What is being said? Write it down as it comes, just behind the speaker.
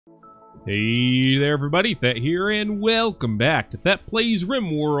Hey there everybody, Thet here, and welcome back to Thet Plays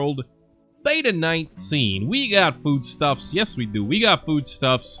Rimworld Beta 19. We got foodstuffs. Yes, we do. We got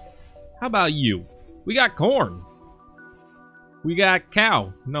foodstuffs. How about you? We got corn. We got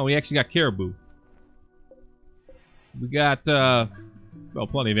cow. No, we actually got caribou. We got, well,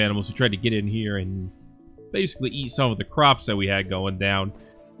 plenty of animals who tried to get in here and basically eat some of the crops that we had going down.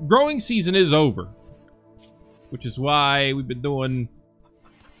 Growing season is over, which is why we've been doing,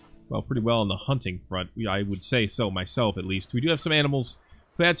 well, pretty well on the hunting front. I would say so myself, at least. We do have some animals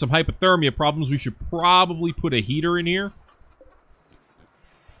who had some hypothermia problems. We should probably put a heater in here.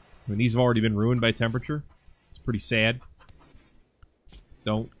 I mean, these have already been ruined by temperature. It's pretty sad.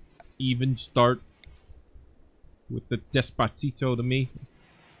 Don't even start with the Despacito to me.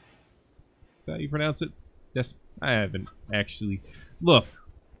 Is that how you pronounce it? I haven't actually. Look,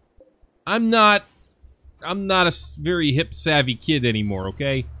 I'm not a very hip savvy kid anymore,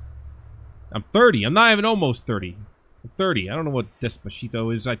 okay? I'm 30. I'm not even almost 30. I'm 30. I don't know what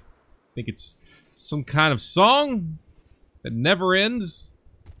Despacito is. I think it's some kind of song that never ends.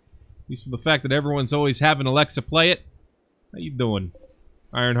 At least for the fact that everyone's always having Alexa play it. How you doing,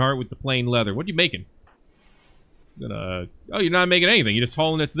 Ironheart, with the plain leather? What are you making? Oh, you're not making anything. You're just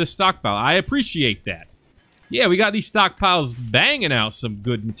hauling it to this stockpile. I appreciate that. Yeah, we got these stockpiles banging out some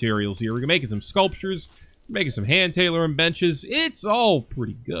good materials here. We're making some sculptures. We're making some hand tailoring benches. It's all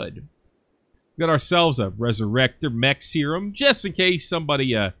pretty good. We got ourselves a Resurrector Mech Serum, just in case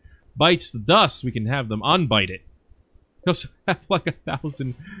somebody bites the dust, we can have them unbite it. We also have like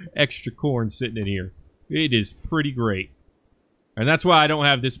 1,000 extra corn sitting in here. It is pretty great. And that's why I don't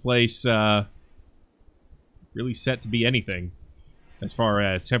have this place really set to be anything as far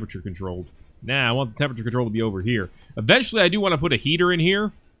as temperature controlled. Nah, I want the temperature control to be over here. Eventually, I do want to put a heater in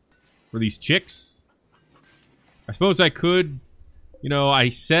here for these chicks. I suppose I could. You know, I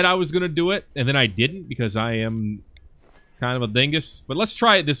said I was going to do it, and then I didn't because I am kind of a dingus. But let's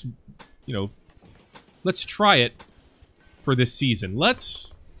try it this, you know, let's try it for this season.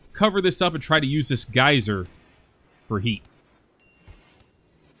 Let's cover this up and try to use this geyser for heat.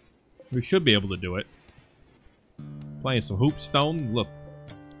 We should be able to do it. Playing some hoopstone. Look,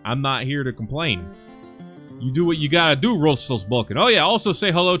 I'm not here to complain. You do what you gotta do, Rostelsbalken. Oh yeah, also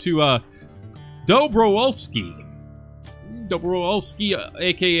say hello to Dobrowolski. Dobrowolski,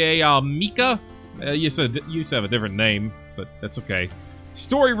 a.k.a. Mika. You used to have a different name, but that's okay.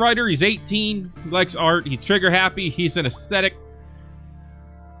 Story writer, he's 18. He likes art. He's trigger happy. He's an aesthetic.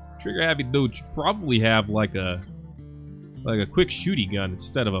 Trigger happy dude should probably have like a quick shooty gun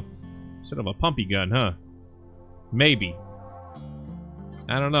instead of a pumpy gun, huh? Maybe.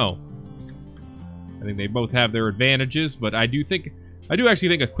 I don't know. I think they both have their advantages, but I do actually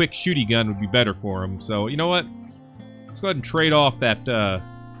think a quick shooty gun would be better for him. So you know what? Let's go ahead and trade off that a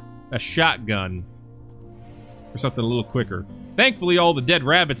shotgun for something a little quicker. Thankfully, all the dead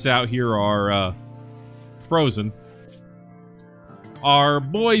rabbits out here are frozen. Our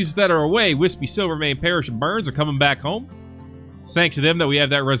boys that are away, Wispy, Silvermane, Parrish, and Burns, are coming back home. Thanks to them that we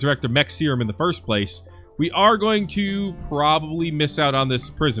have that Resurrector Mech Serum in the first place. We are going to probably miss out on this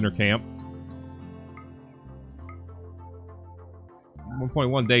prisoner camp.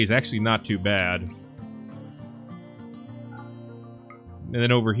 1.1 days, actually not too bad. And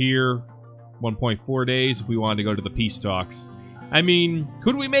then over here, 1.4 days if we wanted to go to the peace talks. I mean,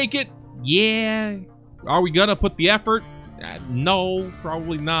 could we make it? Yeah. Are we gonna put the effort? No,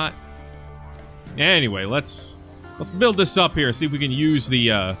 probably not. Anyway, let's build this up here, see if we can use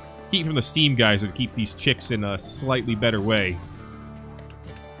the heat from the steam geyser to keep these chicks in a slightly better way.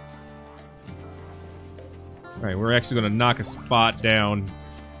 Alright, we're actually going to knock a spot down.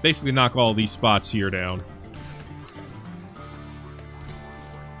 Basically knock all these spots here down.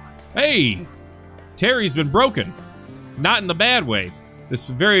 Hey! Terry's been broken. Not in the bad way. This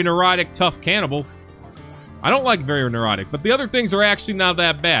very neurotic, tough cannibal. I don't like very neurotic, but the other things are actually not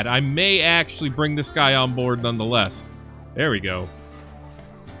that bad. I may actually bring this guy on board nonetheless. There we go.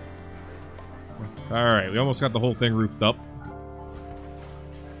 Alright, we almost got the whole thing roofed up.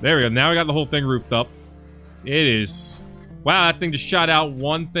 There we go. Now we got the whole thing roofed up. It is... Wow, that thing just shot out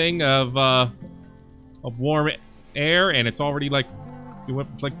one thing of warm air, and it's already like... It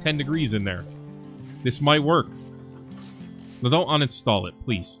went like 10 degrees in there. This might work. No, don't uninstall it,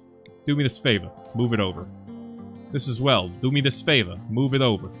 please. Do me this favor. Move it over. This as well. Do me this favor. Move it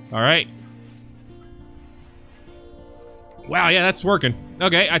over. Alright? Wow, yeah, that's working.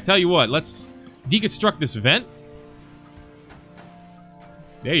 Okay, I tell you what. Let's deconstruct this vent.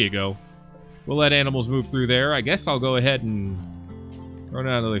 There you go. We'll let animals move through there. I guess I'll go ahead and throw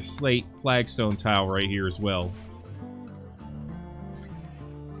down another slate flagstone tile right here as well.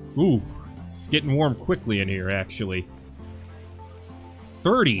 Ooh, it's getting warm quickly in here, actually.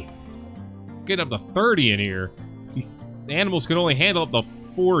 30. Let's get up to 30 in here. These animals can only handle up to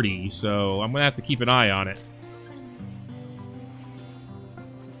 40, so I'm gonna have to keep an eye on it.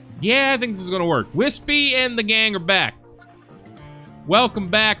 Yeah, I think this is gonna work. Wispy and the gang are back. Welcome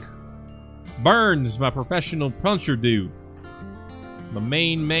back, Burns, my professional puncher dude. My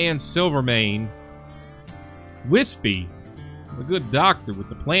main man, Silvermane. Wispy, a good doctor with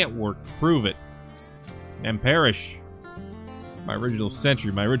the plant work to prove it. And Parrish, my original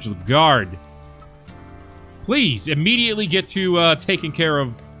sentry, my original guard. Please, immediately get to taking care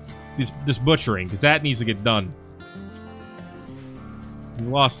of this butchering, because that needs to get done. We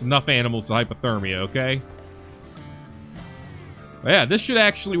lost enough animals to hypothermia, okay? But yeah, this should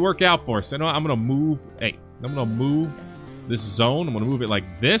actually work out for us. I know I'm going to move... Hey, I'm going to move this zone. I'm going to move it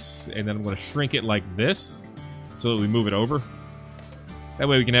like this, and then I'm going to shrink it like this, so that we move it over. That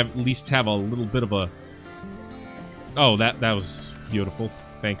way we can at least have a little bit of a... Oh, that was beautiful.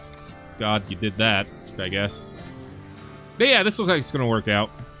 Thanks God you did that, I guess. But yeah, this looks like it's going to work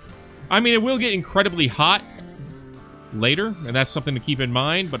out. I mean, it will get incredibly hot later, and that's something to keep in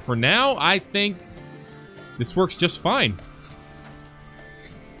mind. But for now, I think this works just fine.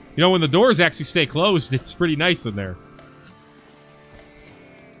 You know, when the doors actually stay closed, it's pretty nice in there.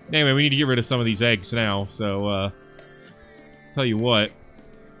 Anyway, we need to get rid of some of these eggs now, so, tell you what.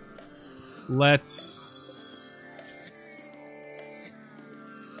 Let's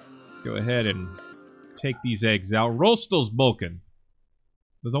go ahead and take these eggs out. Roast those Bulkin.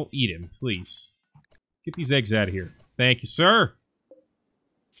 But don't eat him, please. Get these eggs out of here. Thank you, sir.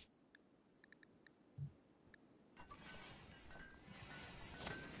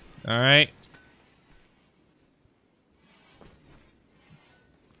 Alright.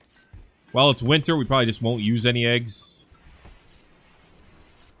 While it's winter, we probably just won't use any eggs.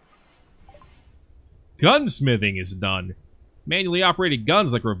 Gunsmithing is done. Manually operated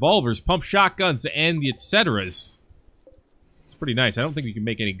guns like revolvers, pump shotguns, and the etceteras. It's pretty nice. I don't think we can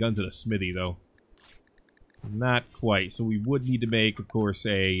make any guns at a smithy, though. Not quite. So we would need to make, of course,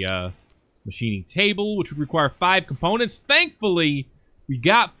 a machining table, which would require 5 components. Thankfully, we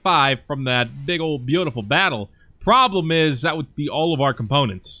got 5 from that big old beautiful battle. Problem is, that would be all of our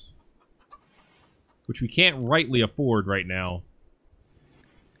components, which we can't rightly afford right now.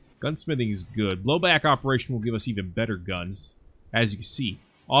 Gunsmithing is good. Blowback operation will give us even better guns. As you can see,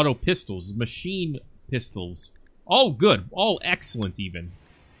 auto pistols, machine pistols, all good, all excellent even.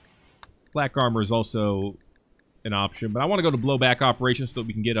 Black armor is also an option, but I want to go to blowback operations so that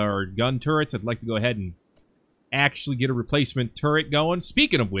we can get our gun turrets. I'd like to go ahead and actually get a replacement turret going.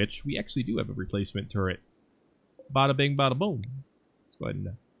 Speaking of which, we actually do have a replacement turret. Bada bing, bada boom. Let's go ahead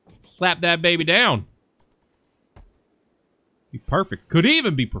and slap that baby down. Be perfect. Could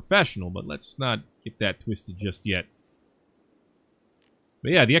even be professional, but let's not get that twisted just yet.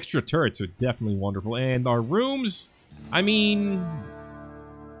 But yeah, the extra turrets are definitely wonderful. And our rooms, I mean,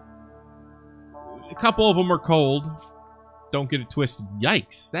 a couple of them are cold. Don't get it twisted.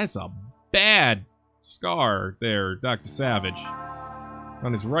 Yikes, that's a bad scar there, Dr. Savage.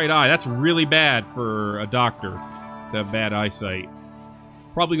 On his right eye. That's really bad for a doctor to have bad eyesight.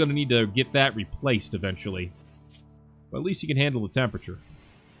 Probably going to need to get that replaced eventually. But at least he can handle the temperature.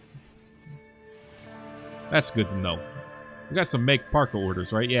 That's good to know. We got some make parka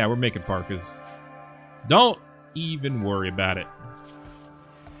orders, right? Yeah, we're making parkas. Don't even worry about it.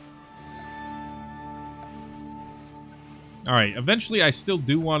 Alright, eventually I still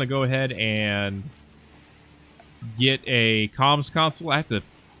do want to go ahead and get a comms console. I have to...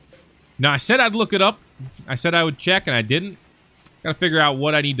 Now, I said I'd look it up. I said I would check, and I didn't. Gotta figure out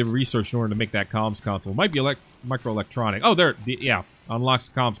what I need to research in order to make that comms console. It might be microelectronic. Oh, there. Yeah, unlocks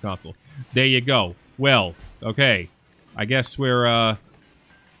the comms console. There you go. Well, okay. I guess we're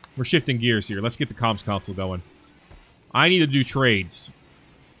shifting gears here. Let's get the comms console going. I need to do trades.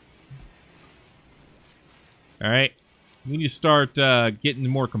 Alright. We need to start getting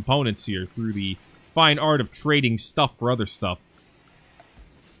more components here through the fine art of trading stuff for other stuff.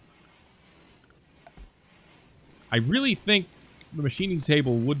 I really think the machining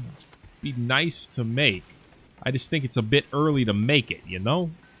table would be nice to make. I just think it's a bit early to make it, you know?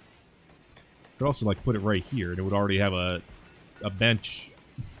 Could also, like, put it right here, and it would already have a bench.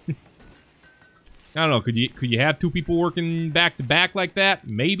 I don't know, could you have 2 people working back to back like that?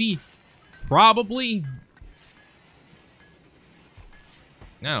 Maybe. Probably.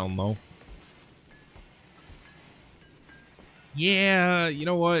 I don't know. Yeah, you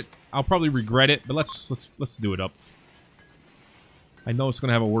know what? I'll probably regret it, but let's do it up. I know it's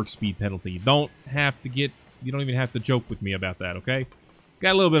gonna have a work speed penalty. You don't even have to joke with me about that, okay?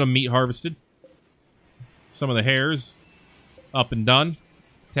 Got a little bit of meat harvested. Some of the hairs up and done.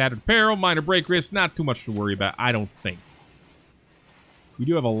 Tattered apparel, minor break risk, not too much to worry about, I don't think. We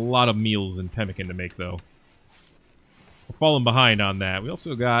do have a lot of meals in Pemmican to make, though. We're falling behind on that. We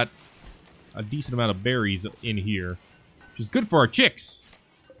also got a decent amount of berries in here, which is good for our chicks.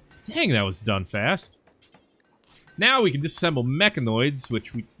 Dang, that was done fast. Now we can disassemble mechanoids,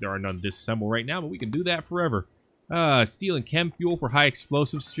 which there are none to disassemble right now, but we can do that forever. Steel and chem fuel for high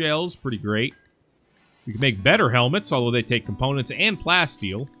explosive shells, pretty great. We can make better helmets, although they take components and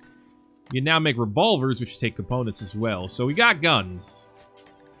plasteel. We can now make revolvers, which take components as well. So we got guns.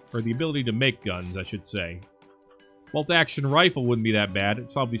 Or the ability to make guns, I should say. Bolt-action rifle wouldn't be that bad.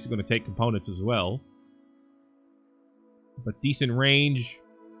 It's obviously going to take components as well. But decent range,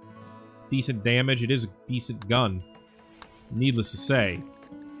 decent damage. It is a decent gun. Needless to say.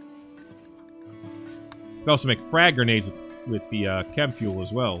 We can also make frag grenades with the chem fuel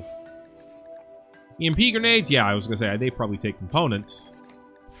as well. EMP grenades, yeah, I was going to say, they probably take components.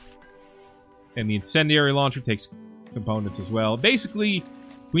 And the incendiary launcher takes components as well. Basically,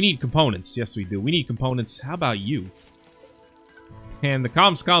 we need components. Yes, we do. We need components. How about you? And the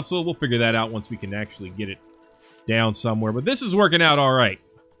comms console, we'll figure that out once we can actually get it down somewhere. But this is working out all right.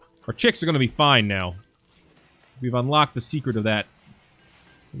 Our chicks are going to be fine now. We've unlocked the secret of that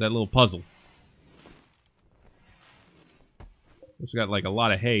little puzzle. Also got like a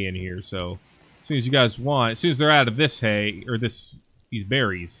lot of hay in here, so as soon as you guys want, as soon as they're out of this hay, or these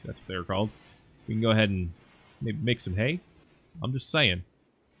berries, that's what they're called, we can go ahead and maybe make some hay. I'm just saying.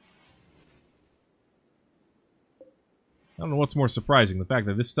 I don't know what's more surprising, the fact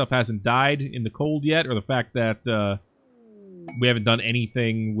that this stuff hasn't died in the cold yet, or the fact that we haven't done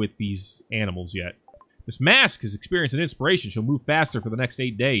anything with these animals yet. This mask has experienced an inspiration. She'll move faster for the next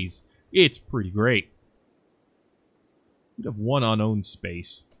 8 days. It's pretty great. We'd have one unowned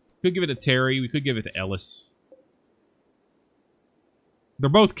space. We could give it to Terry. We could give it to Ellis. They're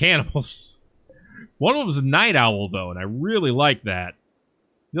both cannibals. One of them's a night owl, though, and I really like that.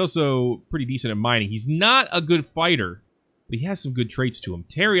 He's also pretty decent at mining. He's not a good fighter, but he has some good traits to him.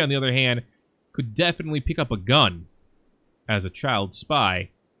 Terry, on the other hand, could definitely pick up a gun as a child spy.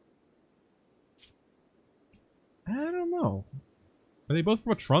 I don't know. Are they both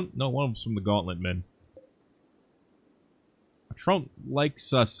from a Trunt? No, one of them's from the Gauntlet Men. A Trunt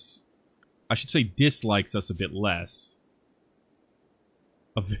likes us... I should say dislikes us a bit less.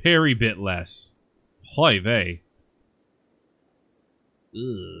 A very bit less. Hoy vey.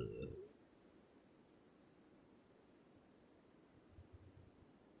 Ugh.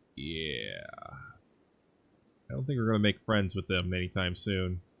 Yeah. I don't think we're going to make friends with them anytime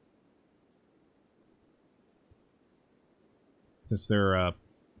soon. Since they're a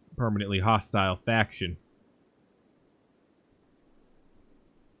permanently hostile faction.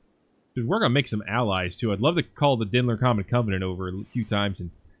 Dude, we're going to make some allies, too. I'd love to call the Dinler Common Covenant over a few times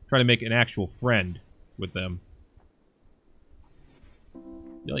and try to make an actual friend with them.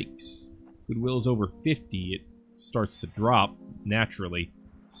 Yikes. Goodwill is over 50. It starts to drop naturally.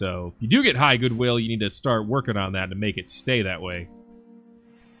 So, if you do get high goodwill, you need to start working on that to make it stay that way.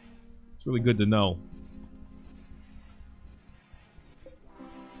 It's really good to know.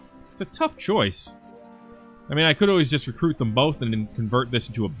 It's a tough choice. I mean, I could always just recruit them both and then convert this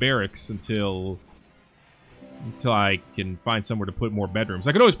into a barracks until I can find somewhere to put more bedrooms.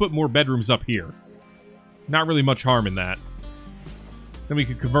 I could always put more bedrooms up here. Not really much harm in that. Then we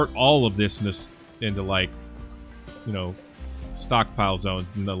could convert all of this into like, you know, stockpile zones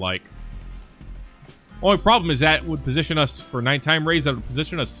and the like. Only problem is that would position us for nighttime raids. That would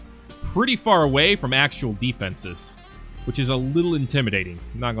position us pretty far away from actual defenses, which is a little intimidating.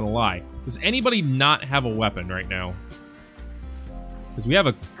 I'm not gonna lie. Does anybody not have a weapon right now? Because we have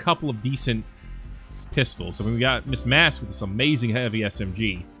a couple of decent pistols. I mean, we got Miss Mask with this amazing heavy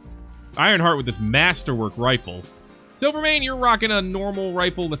SMG. Ironheart with this masterwork rifle. Silvermane, you're rocking a normal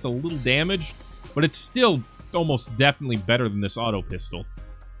rifle that's a little damaged, but it's still almost definitely better than this auto pistol.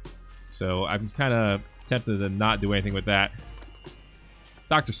 So I'm kind of tempted to not do anything with that.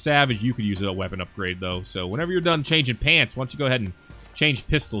 Dr. Savage, you could use a weapon upgrade, though. So whenever you're done changing pants, why don't you go ahead and change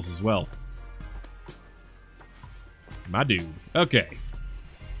pistols as well. My dude. Okay.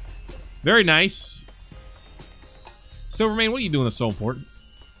 Very nice. Silvermane, what are you doing that's so important?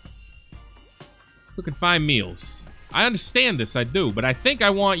 Cook and find meals. I understand this, I do, but I think I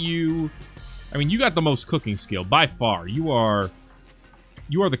want you... I mean, you got the most cooking skill, by far. You are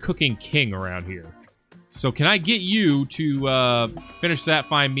the cooking king around here. So can I get you to finish that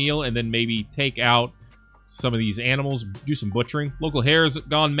fine meal and then maybe take out some of these animals, do some butchering? Local hare's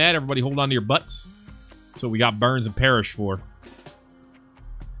gone mad. Everybody hold on to your butts. That's what we got Burns and Parrish for.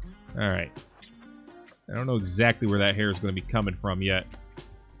 Alright. I don't know exactly where that hair is going to be coming from yet.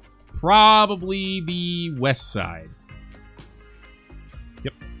 Probably the west side.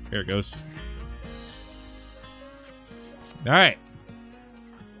 Yep, there it goes. Alright.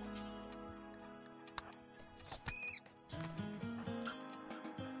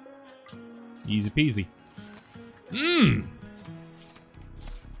 Easy peasy. Mmm.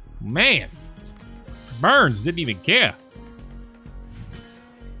 Man. Burns didn't even care.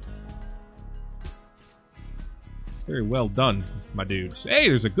 Very well done, my dudes. Hey,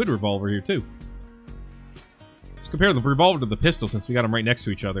 there's a good revolver here, too. Let's compare the revolver to the pistol since we got them right next to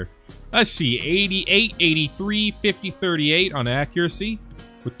each other. Let's see. 88, 83, 50, 38 on accuracy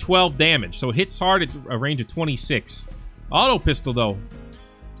with 12 damage. So it hits hard at a range of 26. Auto pistol, though.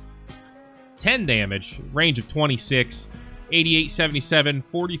 10 damage, range of 26. 88, 77,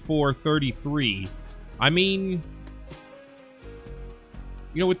 44, 33. I mean,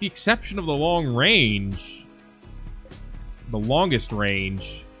 you know, with the exception of the long range... the longest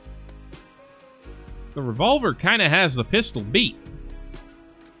range, the revolver kind of has the pistol beat.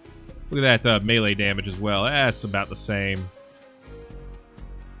 Look at that melee damage as well. That's about the same.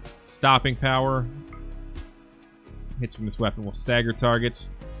 Stopping power. Hits from this weapon will stagger targets.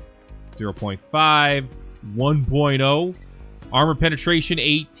 0.5. 1.0. Armor penetration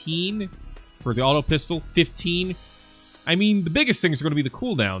 18. For the auto pistol, 15. I mean, the biggest things are going to be the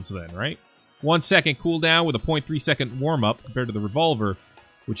cooldowns then, right? 1 second cooldown with a 0.3 second warm-up compared to the revolver,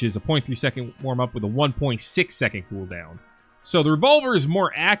 which is a 0.3 second warm-up with a 1.6 second cooldown. So the revolver is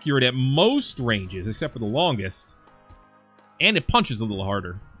more accurate at most ranges, except for the longest. And it punches a little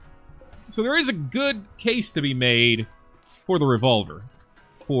harder. So there is a good case to be made for the revolver,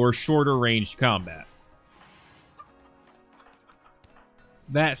 for shorter range combat.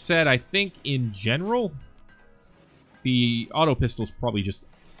 That said, I think in general, the auto pistol is probably just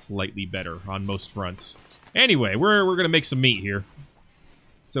slightly better on most fronts. Anyway, we're going to make some meat here.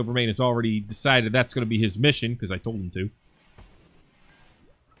 Silvermane has already decided that's going to be his mission, because I told him to.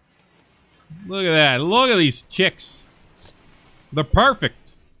 Look at that. Look at these chicks. They're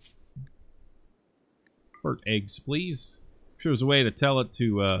perfect. Fert eggs, please. I'm sure there's a way to tell it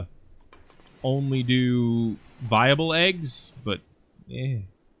to only do viable eggs, but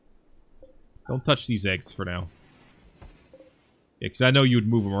don't touch these eggs for now. Yeah, because I know you would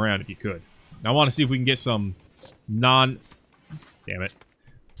move them around if you could. Now I want to see if we can get some Damn it.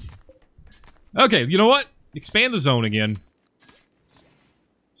 Okay, you know what? Expand the zone again.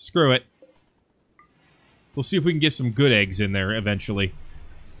 Screw it. We'll see if we can get some good eggs in there eventually.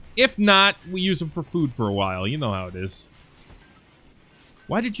 If not, we use them for food for a while. You know how it is.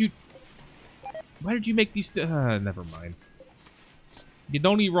 Why did you make these... never mind. You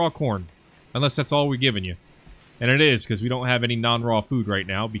don't eat raw corn. Unless that's all we're giving you. And it is, because we don't have any non-raw food right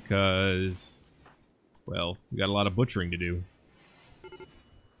now because... well, we got a lot of butchering to do.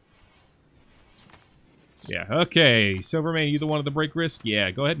 Yeah, okay. Silvermane, you the one at the break risk?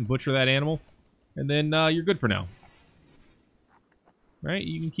 Yeah, go ahead and butcher that animal. And then you're good for now. Right?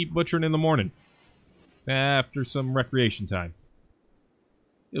 You can keep butchering in the morning. After some recreation time.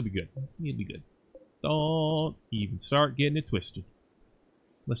 It'll be good. It'll be good. Don't even start getting it twisted.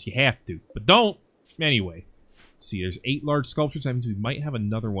 Unless you have to. But don't! Anyway. See, there's 8 large sculptures. That means we might have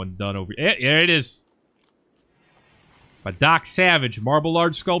another one done over... there it is! By Doc Savage. Marble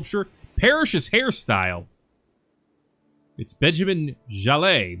large sculpture. Parrish's hairstyle. It's Benjamin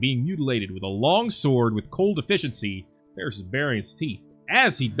Jallet being mutilated with a long sword with cold efficiency. Parrish is baring his teeth.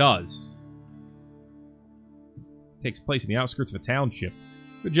 As he does. Takes place in the outskirts of a township.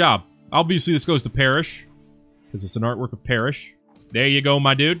 Good job. Obviously, this goes to Parrish. Because it's an artwork of Parrish. There you go,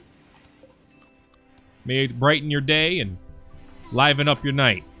 my dude. May it brighten your day and liven up your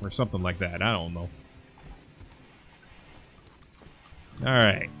night. Or something like that. I don't know.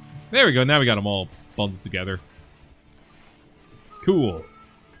 Alright. There we go. Now we got them all bundled together. Cool.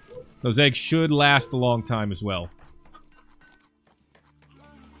 Those eggs should last a long time as well.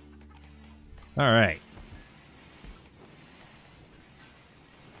 Alright.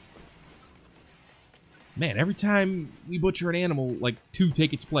 Man, every time we butcher an animal, like, 2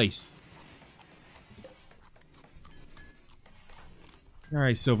 take its place.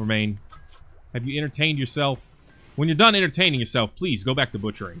 Alright, Silvermane. Have you entertained yourself? When you're done entertaining yourself, please go back to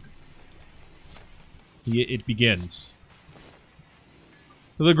butchering. It begins.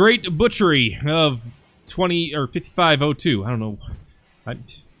 The Great Butchery of 5502. I don't know.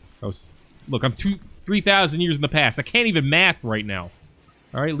 Look, I'm 3,000 years in the past. I can't even math right now.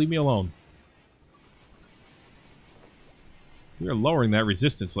 Alright, leave me alone. We are lowering that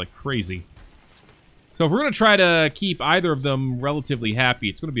resistance like crazy. So if we're going to try to keep either of them relatively happy,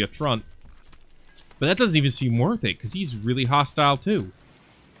 it's going to be a Trunt. But that doesn't even seem worth it, because he's really hostile, too.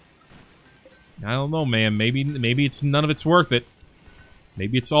 I don't know, man. Maybe it's none of it's worth it.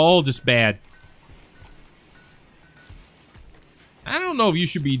 Maybe it's all just bad. I don't know if you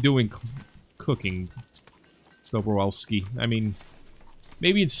should be doing cooking, Dobrowski. I mean,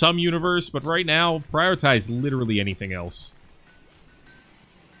 maybe in some universe, but right now, prioritize literally anything else.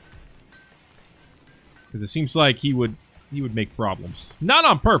 Because it seems like he would make problems. Not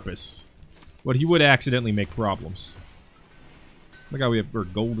on purpose, but he would accidentally make problems. Look how we have our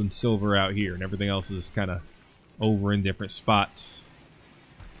gold and silver out here, and everything else is kind of over in different spots.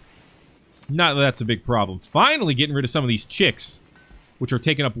 Not that that's a big problem. Finally getting rid of some of these chicks, which are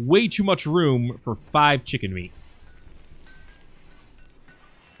taking up way too much room for 5 chicken meat.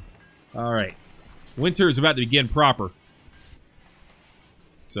 Alright. Winter is about to begin proper.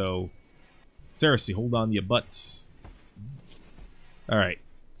 So, seriously, hold on to your butts. Alright.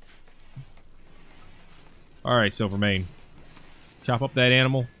 Alright, Silvermane. Chop up that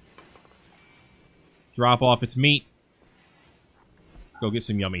animal. Drop off its meat. Go get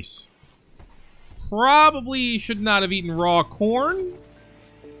some yummies. Probably should not have eaten raw corn.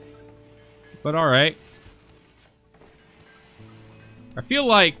 But alright. I feel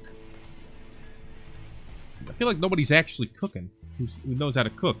like nobody's actually cooking. Who knows how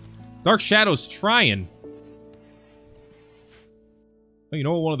to cook? Dark Shadow's trying. Oh, you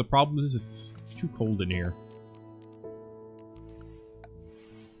know what one of the problems is? It's too cold in here.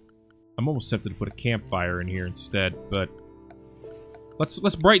 I'm almost tempted to put a campfire in here instead, but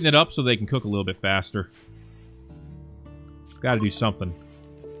let's brighten it up so they can cook a little bit faster. Gotta do something.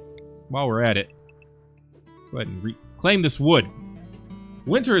 While we're at it, go ahead and reclaim this wood.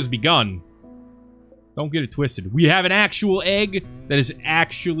 Winter has begun. Don't get it twisted. We have an actual egg that is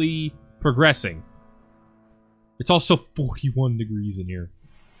actually progressing. It's also 41 degrees in here.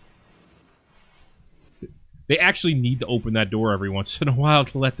 They actually need to open that door every once in a while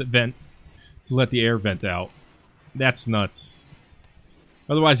to let the air vent out. That's nuts.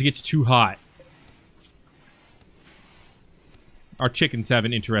 Otherwise it gets too hot. Our chickens have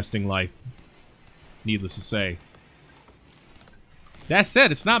an interesting life, needless to say. That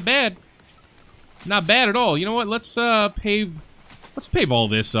said, it's not bad. Not bad at all. You know what? Let's pave all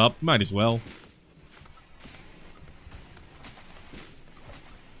this up. Might as well.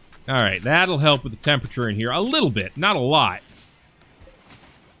 Alright, that'll help with the temperature in here. A little bit, not a lot.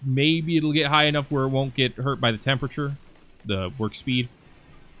 Maybe it'll get high enough where it won't get hurt by the temperature, the work speed.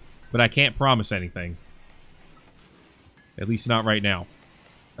 But I can't promise anything. At least not right now.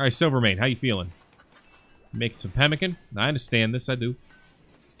 Alright, Silvermane, how you feeling? Making some pemmican? I understand this, I do.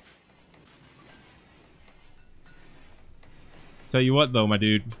 Tell you what, though, my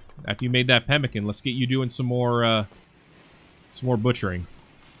dude. After you made that pemmican, let's get you doing some more butchering.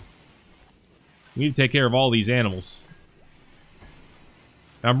 We need to take care of all these animals.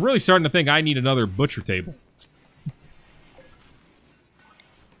 I'm really starting to think I need another butcher table.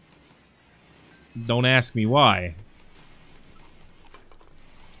 Don't ask me why.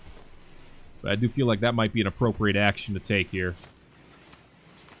 But I do feel like that might be an appropriate action to take here.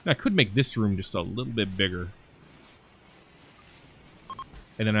 I could make this room just a little bit bigger.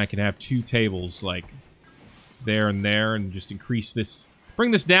 And then I can have 2 tables, like, there and there, and just increase this... Bring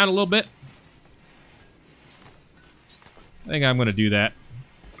this down a little bit. I think I'm going to do that.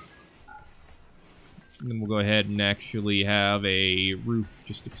 And then we'll go ahead and actually have a roof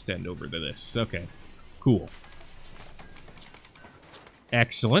just extend over to this. Okay, cool.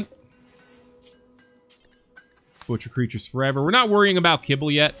 Excellent. Butcher creatures forever. We're not worrying about kibble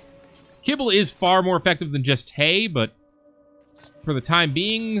yet. Kibble is far more effective than just hay, but for the time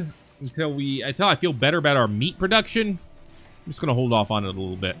being, until I feel better about our meat production, I'm just going to hold off on it a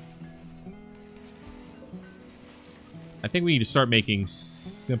little bit. I think we need to start making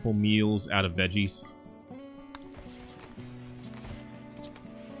simple meals out of veggies.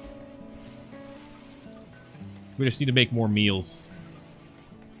 We just need to make more meals.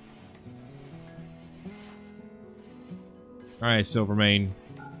 Alright, Silvermane.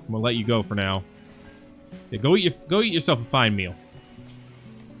 I'm gonna let you go for now. Yeah, go eat yourself a fine meal.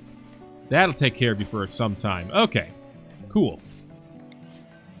 That'll take care of you for some time. Okay. Cool.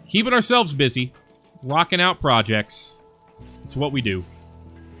 Keeping ourselves busy. Rocking out projects. It's what we do.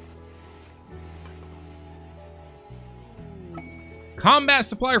 Combat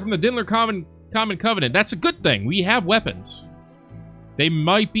supplier from the Dinler Common Covenant. That's a good thing. We have weapons. They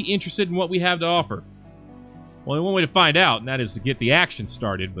might be interested in what we have to offer. Well, only one way to find out, and that is to get the action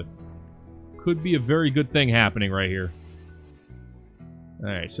started, but could be a very good thing happening right here.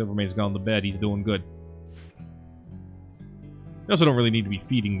 Alright, Silvermane's gone to bed. He's doing good. We also don't really need to be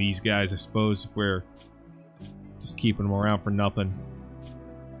feeding these guys, I suppose, if we're just keeping them around for nothing.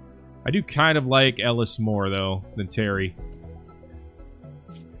 I do kind of like Ellis more, though, than Terry.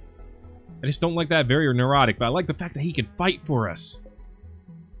 I just don't like that very neurotic, but I like the fact that he can fight for us.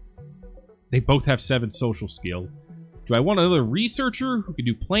 They both have 7 social skill. Do I want another researcher who can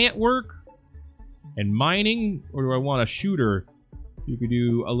do plant work and mining? Or do I want a shooter who could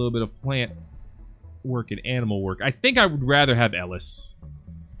do a little bit of plant work and animal work? I think I would rather have Ellis.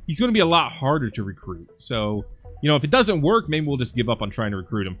 He's going to be a lot harder to recruit. So, you know, if it doesn't work, maybe we'll just give up on trying to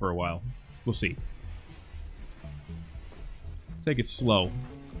recruit him for a while. We'll see. Take it slow.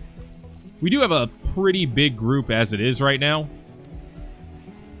 We do have a pretty big group as it is right now.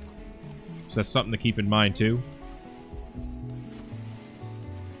 So that's something to keep in mind, too.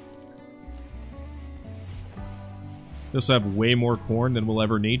 We also have way more corn than we'll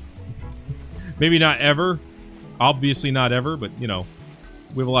ever need. Maybe not ever. Obviously not ever, but, you know,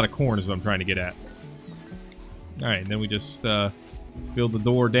 we have a lot of corn is what I'm trying to get at. Alright, and then we just build the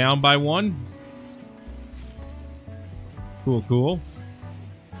door down by 1. Cool, cool.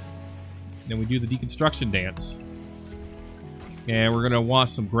 Then we do the deconstruction dance. And we're going to want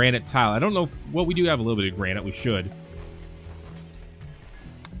some granite tile. I don't know. Well, we do have a little bit of granite. We should.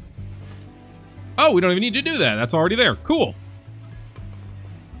 Oh, we don't even need to do that. That's already there. Cool.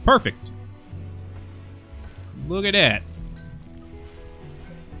 Perfect. Look at that.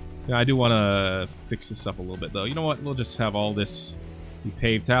 Yeah, I do want to fix this up a little bit, though. You know what? We'll just have all this be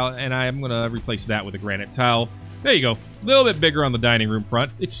paved tile. And I'm going to replace that with a granite tile. There you go. A little bit bigger on the dining room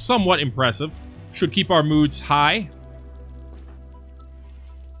front. It's somewhat impressive. Should keep our moods high.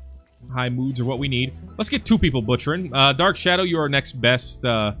 High moods are what we need. Let's get 2 people butchering. Dark Shadow, you are next best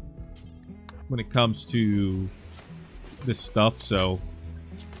when it comes to this stuff. So,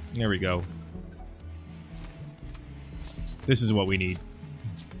 there we go. This is what we need.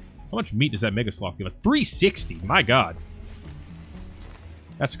 How much meat does that Mega Sloth give us? 360! My god.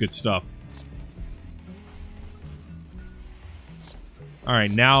 That's good stuff.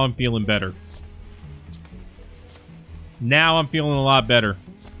 Alright, now I'm feeling better. Now I'm feeling a lot better.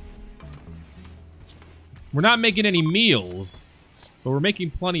 We're not making any meals, but we're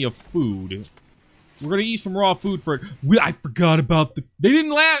making plenty of food. We're gonna eat some raw food for it. I forgot about the... They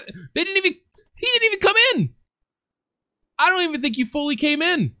didn't laugh. They didn't even... He didn't even come in! I don't even think you fully came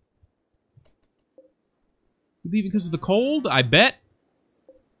in. You leave because of the cold? I bet.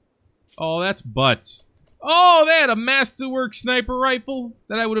 Oh, that's butts. Oh, they had a Masterwork sniper rifle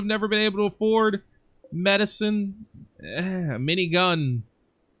that I would have never been able to afford. Medicine. A minigun.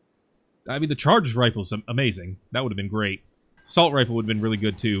 I mean, the Charger's rifle is amazing. That would have been great. Assault rifle would have been really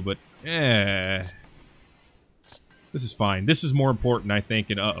good, too, but... This is fine. This is more important, I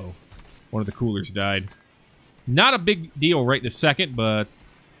think, and uh-oh. One of the coolers died. Not a big deal right this second, but...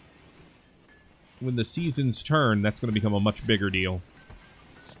 when the seasons turn, that's going to become a much bigger deal.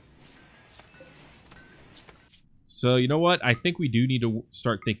 So, you know what? I think we do need to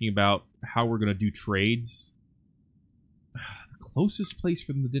start thinking about how we're going to do trades. The closest place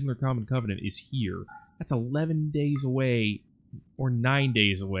from the Diddler Common Covenant is here. That's 11 days away, or 9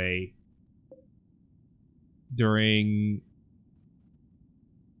 days away, during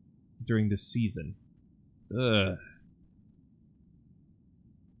this season. Ugh.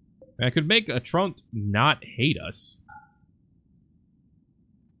 I could make a Trunt not hate us.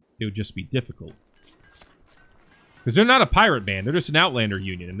 It would just be difficult. Because they're not a pirate band. They're just an Outlander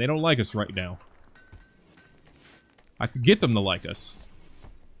union, and they don't like us right now. I could get them to like us.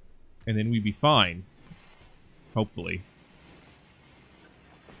 And then we'd be fine. Hopefully.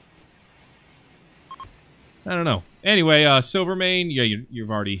 I don't know. Anyway, Silvermane, yeah, you've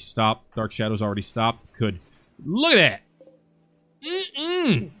already stopped. Dark Shadow's already stopped. Good. Look at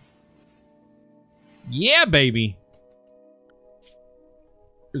that! Yeah, baby!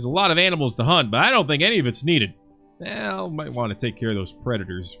 There's a lot of animals to hunt, but I don't think any of it's needed. Well, might want to take care of those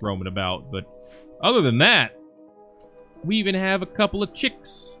predators roaming about, but other than that, we even have a couple of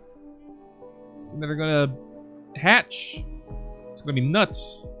chicks that are gonna hatch. It's gonna be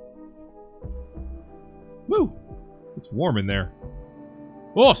nuts. Woo! It's warm in there.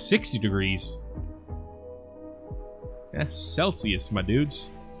 Oh, 60 degrees. That's Celsius, my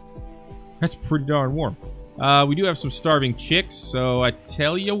dudes. That's pretty darn warm. We do have some starving chicks, so I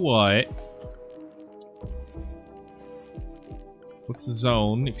tell you what. What's the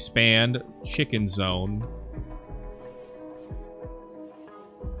zone? Expand chicken zone.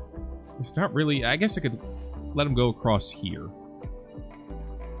 It's not really... I guess I could let them go across here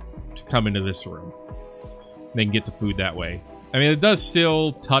to come into this room. Then get the food that way. I mean, it does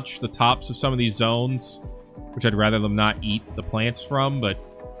still touch the tops of some of these zones, which I'd rather them not eat the plants from, but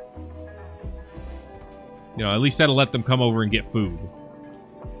you know, at least that'll let them come over and get food.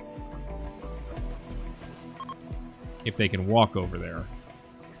 If they can walk over there.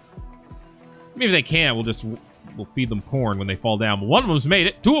 Maybe if they can't, we'll feed them corn when they fall down. But one of them's made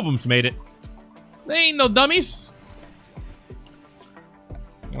it. Two of them's made it. They ain't no dummies.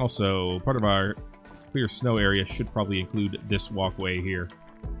 Also, part of our clear snow area should probably include this walkway here.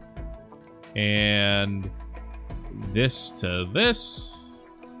 And this to this.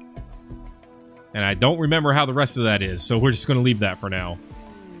 And I don't remember how the rest of that is, so we're just going to leave that for now.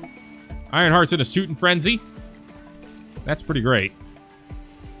 Ironheart's in a shooting frenzy. That's pretty great.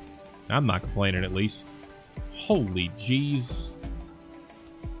 I'm not complaining, at least. Holy jeez.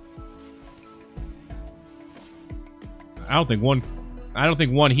 I don't think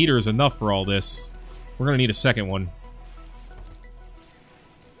one heater is enough for all this. We're gonna need a second one.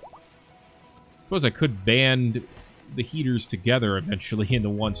 Suppose I could band the heaters together eventually into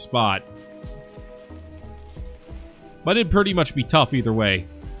one spot. But it'd pretty much be tough either way.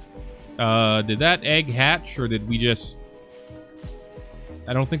 Did that egg hatch, or did we just...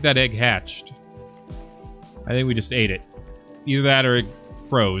 I don't think that egg hatched. I think we just ate it. Either that or it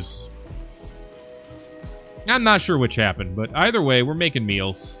froze. I'm not sure which happened, but either way, we're making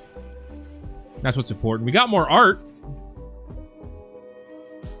meals. That's what's important. We got more art.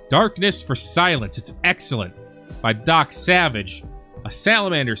 Darkness for Silence. It's excellent. By Doc Savage. A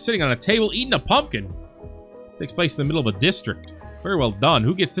salamander sitting on a table eating a pumpkin. Takes place in the middle of a district. Very well done.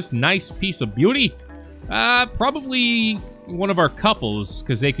 Who gets this nice piece of beauty? Probably one of our couples,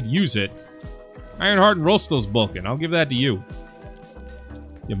 because they could use it. Ironheart and Rostel's bulking. I'll give that to you.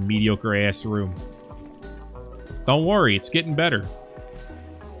 You mediocre-ass room. Don't worry, it's getting better.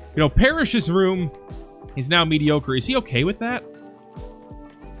 You know, Parrish's room is now mediocre. Is he okay with that?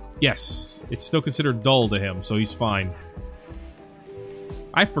 Yes. It's still considered dull to him, so he's fine.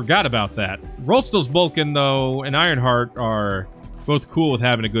 I forgot about that. Rostel's bulking, though, and Ironheart are both cool with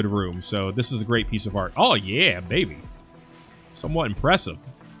having a good room, so this is a great piece of art. Oh, yeah, baby. Somewhat impressive.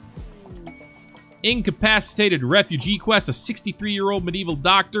 Incapacitated refugee quest, a 63-year-old medieval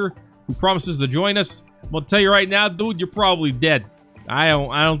doctor who promises to join us. I'm gonna tell you right now, dude, you're probably dead. I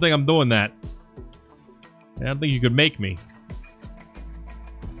don't think I'm doing that. I don't think you could make me.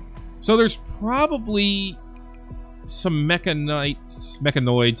 So there's probably some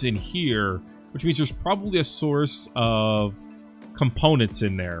mechanoids in here, which means there's probably a source of components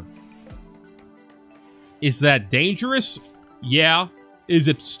in there. Is that dangerous? Yeah. Is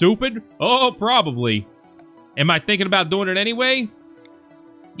it stupid? Oh, probably. Am I thinking about doing it anyway?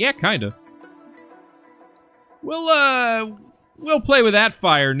 Yeah, kinda. We'll play with that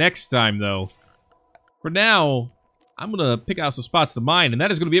fire next time, though. For now, I'm gonna pick out some spots to mine, and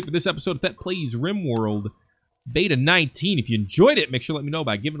that is gonna be it for this episode of Thet Plays Rimworld Beta 19. If you enjoyed it, make sure to let me know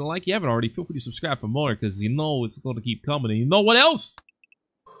by giving a like. If you haven't already, feel free to subscribe for more, because you know it's going to keep coming. And you know what else?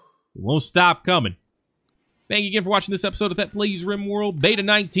 It won't stop coming. Thank you again for watching this episode of Thet Plays Rimworld Beta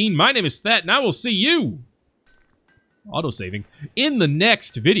 19. My name is Thet, and I will see you, autosaving, in the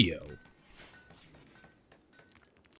next video.